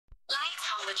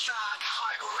the track,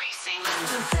 heart racing.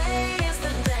 Today is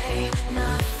the day,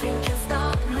 nothing can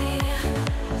stop me.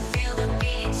 Feel the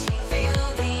beat, feel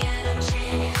the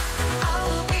energy. I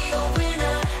will be a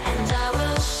winner and I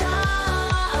will shine.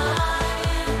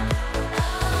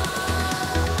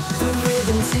 The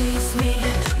rhythm takes me,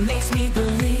 makes me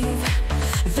believe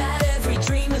that every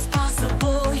dream is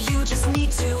possible. You just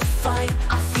need to fight.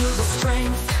 I feel the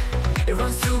strength, it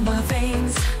runs through my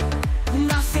veins.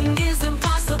 Nothing is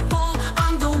impossible.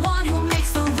 I'm the one who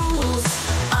makes the rules.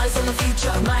 Eyes on the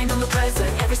future, mind on the present.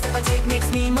 Every step I take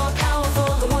makes me more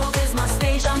powerful. The world is my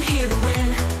stage, I'm here to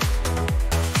win.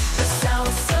 The sound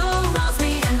surrounds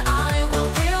me and I will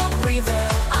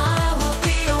prevail. I will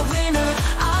be a winner,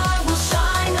 I will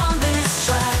shine on this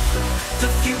track. The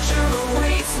future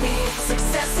awaits me,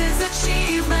 success is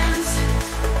achievement.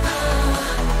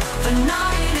 The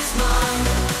night is mine,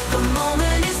 the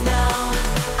moment is now.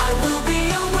 I will be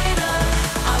a winner,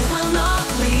 I will not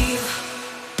leave.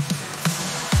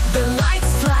 The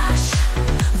lights flash,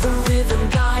 the rhythm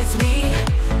guides me.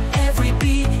 Every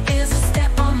beat is a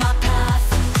step on my path.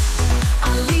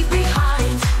 I leave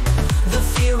behind the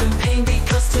fear and pain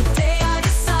because today I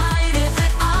decided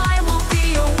that I will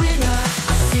be a winner.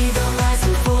 I see the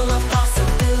horizon full of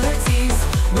possibilities.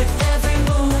 With every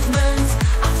movement,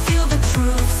 I feel the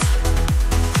truth.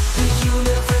 The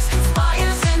universe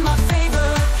conspires in my favor.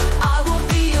 I will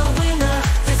be a winner.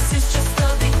 This is just the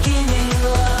beginning,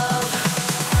 love.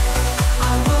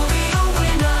 I will be a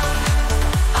winner.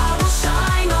 I will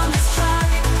shine on this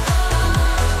track.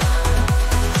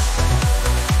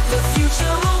 The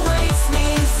future awaits me.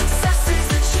 Success is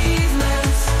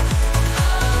achievement.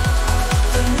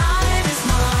 The night is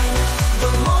mine.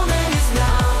 The moment is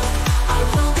now. I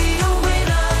will be a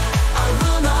winner. I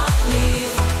will not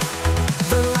leave.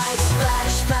 The lights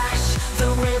flash, flash, the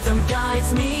rhythm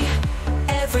guides me.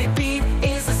 Every beat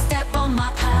is a step on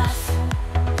my path.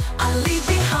 I leave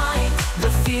behind the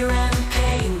fear and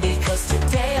pain because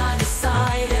today I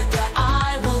decided that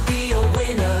I will be a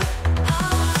winner.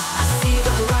 I see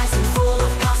the horizon full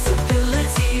of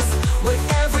possibilities. With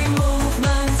every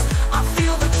movement, I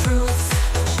feel the truth.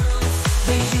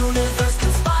 The universe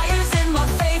conspires in my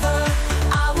favor.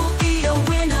 I will be a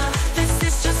winner. This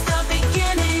is just the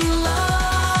beginning,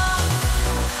 love.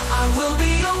 I will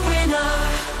be a winner.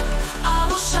 I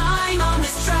will shine on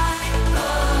this track.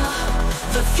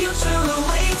 The future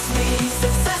awaits me.